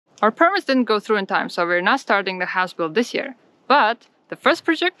Our permits didn't go through in time, so we're not starting the house build this year. But the first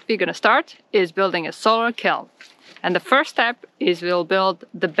project we're gonna start is building a solar kiln. And the first step is we'll build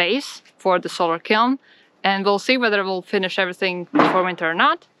the base for the solar kiln, and we'll see whether we'll finish everything before winter or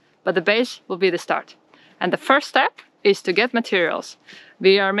not, but the base will be the start. And the first step is to get materials.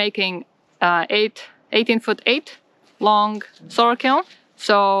 We are making 18-foot 8 long solar kiln,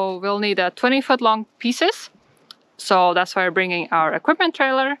 so we'll need 20-foot long pieces. So that's why we're bringing our equipment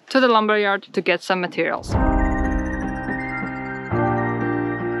trailer to the lumberyard to get some materials.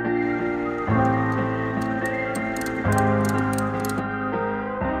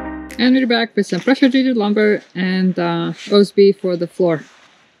 And we're back with some pressure-treated lumber and OSB for the floor.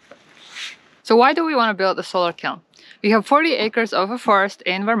 So why do we want to build a solar kiln? We have 40 acres of a forest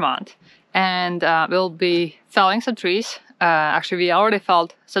in Vermont, and we'll be felling some trees. Actually, we already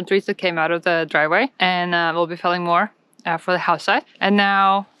felled some trees that came out of the driveway, and we'll be felling more for the house side. And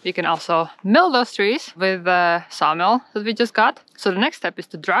now we can also mill those trees with the sawmill that we just got. So the next step is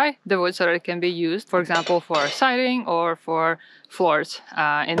to dry the wood so that it can be used, for example, for siding or for floors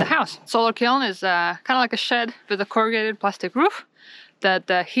in the house. Solar kiln is kind of like a shed with a corrugated plastic roof that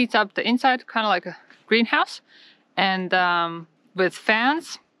heats up the inside, kind of like a greenhouse, and with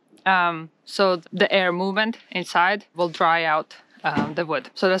fans, so the air movement inside will dry out the wood.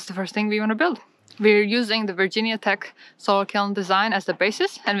 So that's the first thing we want to build. We're using the Virginia Tech solar kiln design as the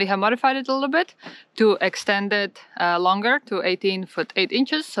basis, and we have modified it a little bit to extend it longer to 18-foot 8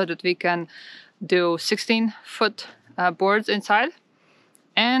 inches so that we can do 16-foot boards inside.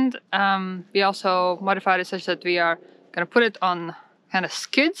 And we also modified it such that we are going to put it on kind of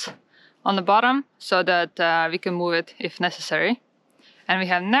skids on the bottom so that we can move it if necessary. And we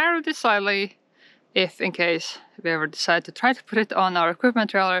have narrowed it slightly if in case we ever decide to try to put it on our equipment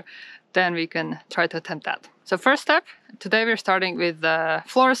trailer, then we can try to attempt that. So first step, today we're starting with the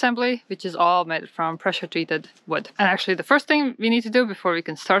floor assembly, which is all made from pressure treated wood. And actually the first thing we need to do before we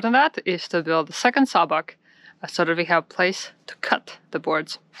can start on that is to build the second sawbuck so that we have place to cut the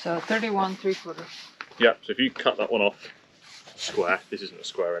boards. So 31 3/4. Yeah, so if you cut that one off square, this isn't a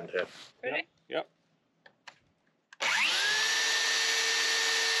square end here. Ready? Yep.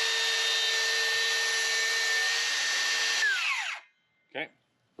 Okay.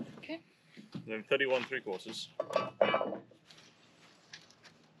 Okay. Then 31 3/4.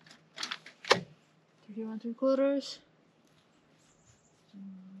 31 3/4.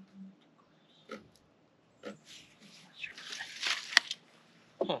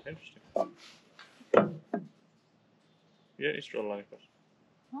 Oh, interesting. Yeah, it's drawn a line across.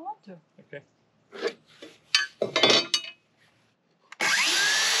 I want to. Okay.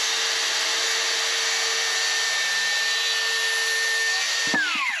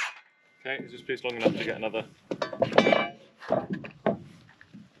 Okay, is this piece long enough to get another?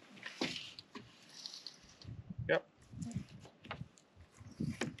 Yep.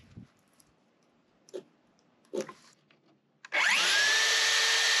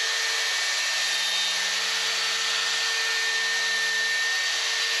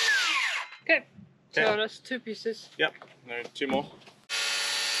 Okay, so Okay. that's 2 pieces. Yep, no, 2 more.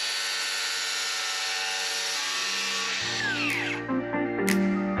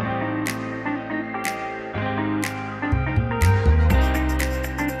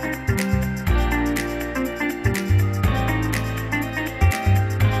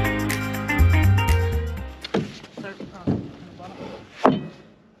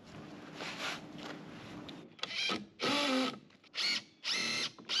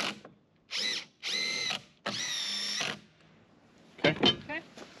 Okay.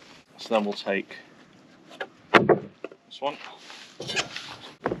 So then we'll take this one.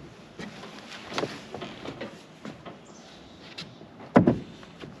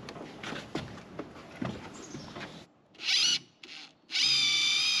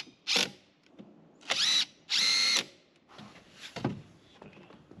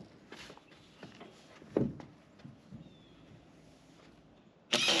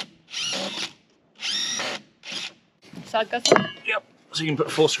 Side cuts? Yep, so you can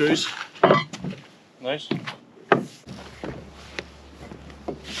put 4 screws. Nice.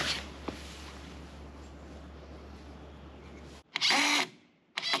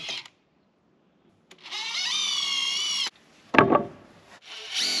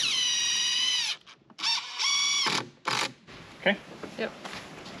 Okay. Yep.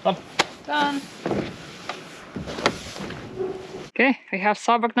 Done. Done. Okay, we have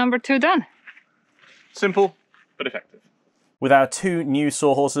sawbuck number 2 done. Simple, but effective. With our 2 new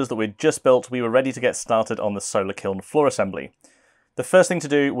sawhorses that we'd just built, we were ready to get started on the solar kiln floor assembly. The first thing to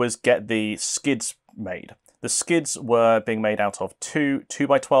do was get the skids made. The skids were being made out of two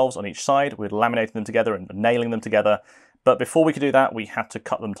 2x12s on each side. We're laminating them together and nailing them together. But before we could do that, we had to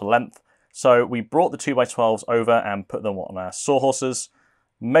cut them to length. So we brought the 2x12s over and put them on our sawhorses,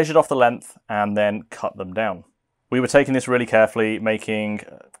 measured off the length, and then cut them down. We were taking this really carefully, making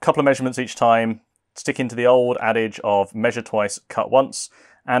a couple of measurements each time, sticking to the old adage of measure twice, cut once.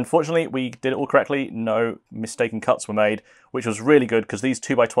 And fortunately, we did it all correctly. No mistaken cuts were made, which was really good because these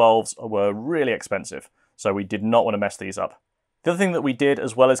 2x12s were really expensive. So we did not want to mess these up. The other thing that we did,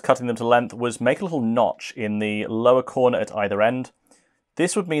 as well as cutting them to length, was make a little notch in the lower corner at either end.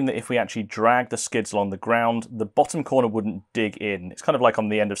 This would mean that if we actually dragged the skids along the ground, the bottom corner wouldn't dig in. It's kind of like on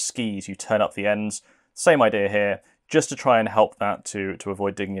the end of skis, you turn up the ends. Same idea here, just to try and help that to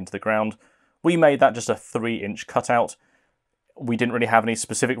avoid digging into the ground. We made that just a 3-inch cutout. We didn't really have any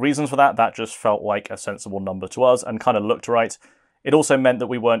specific reasons for that. That just felt like a sensible number to us and kind of looked right. It also meant that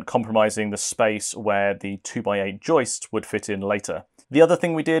we weren't compromising the space where the 2x8 joist would fit in later. The other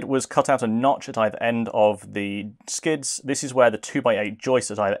thing we did was cut out a notch at either end of the skids. This is where the 2x8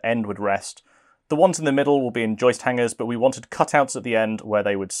 joist at either end would rest. The ones in the middle will be in joist hangers, but we wanted cutouts at the end where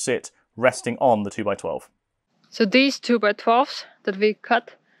they would sit, resting on the 2x12. So these 2x12s that we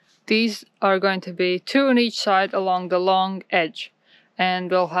cut, these are going to be 2 on each side along the long edge. And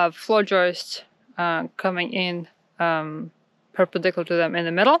we'll have floor joists coming in perpendicular to them in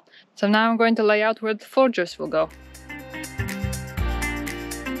the middle. So now I'm going to lay out where the floor joists will go.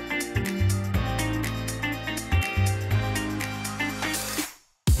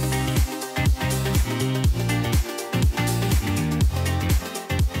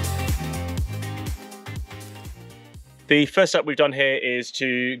 The first step we've done here is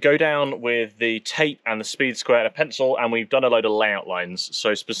to go down with the tape and the speed square and a pencil, and we've done a load of layout lines.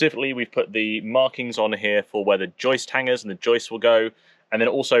 So specifically, we've put the markings on here for where the joist hangers and the joists will go, and then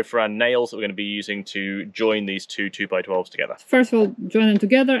also for our nails that we're going to be using to join these two 2x12s together. First we'll join them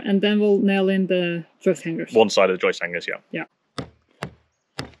together, and then we'll nail in the joist hangers. One side of the joist hangers, yeah. Yeah.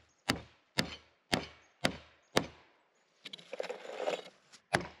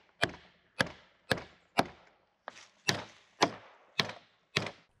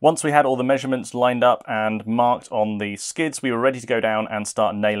 Once we had all the measurements lined up and marked on the skids, we were ready to go down and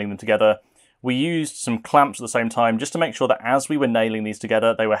start nailing them together. We used some clamps at the same time just to make sure that as we were nailing these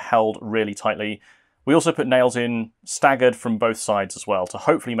together, they were held really tightly. We also put nails in staggered from both sides as well to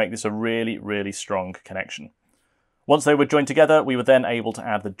hopefully make this a really, really strong connection. Once they were joined together, we were then able to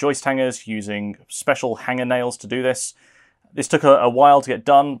add the joist hangers using special hanger nails to do this. This took a while to get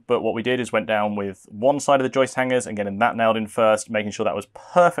done, but what we did is went down with one side of the joist hangers and getting that nailed in first, making sure that was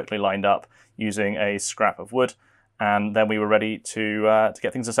perfectly lined up using a scrap of wood, and then we were ready to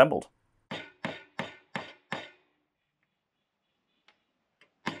get things assembled.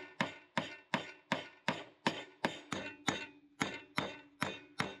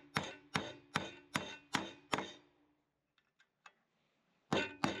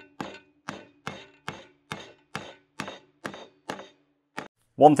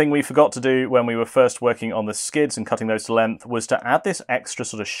 One thing we forgot to do when we were first working on the skids and cutting those to length was to add this extra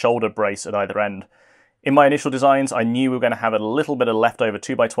sort of shoulder brace at either end. In my initial designs, I knew we were going to have a little bit of leftover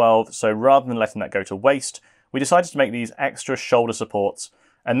 2x12, so rather than letting that go to waste, we decided to make these extra shoulder supports,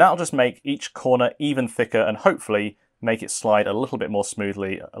 and that'll just make each corner even thicker and hopefully make it slide a little bit more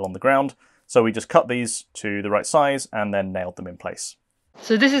smoothly along the ground. So we just cut these to the right size and then nailed them in place.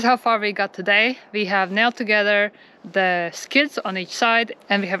 So this is how far we got today. We have nailed together the skids on each side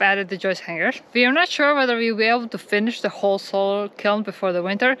and we have added the joist hangers. We are not sure whether we will be able to finish the whole solar kiln before the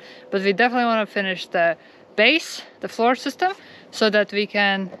winter, but we definitely want to finish the base, the floor system, so that we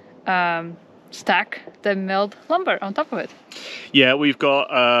can stack the milled lumber on top of it. Yeah, we've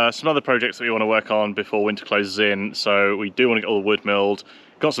got some other projects that we want to work on before winter closes in, so we do want to get all the wood milled.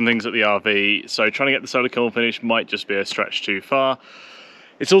 Got some things at the RV, so trying to get the solar kiln finished might just be a stretch too far.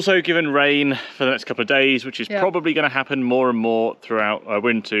 It's also given rain for the next couple of days, which is probably going to happen more and more throughout. We're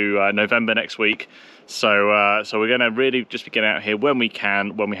into November next week, so we're going to really just be getting out here when we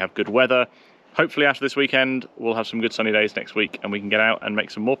can, when we have good weather. Hopefully after this weekend, we'll have some good sunny days next week, and we can get out and make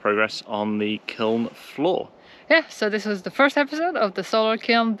some more progress on the kiln floor. Yeah, so this was the first episode of the solar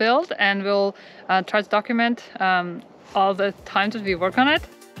kiln build, and we'll try to document all the times that we work on it.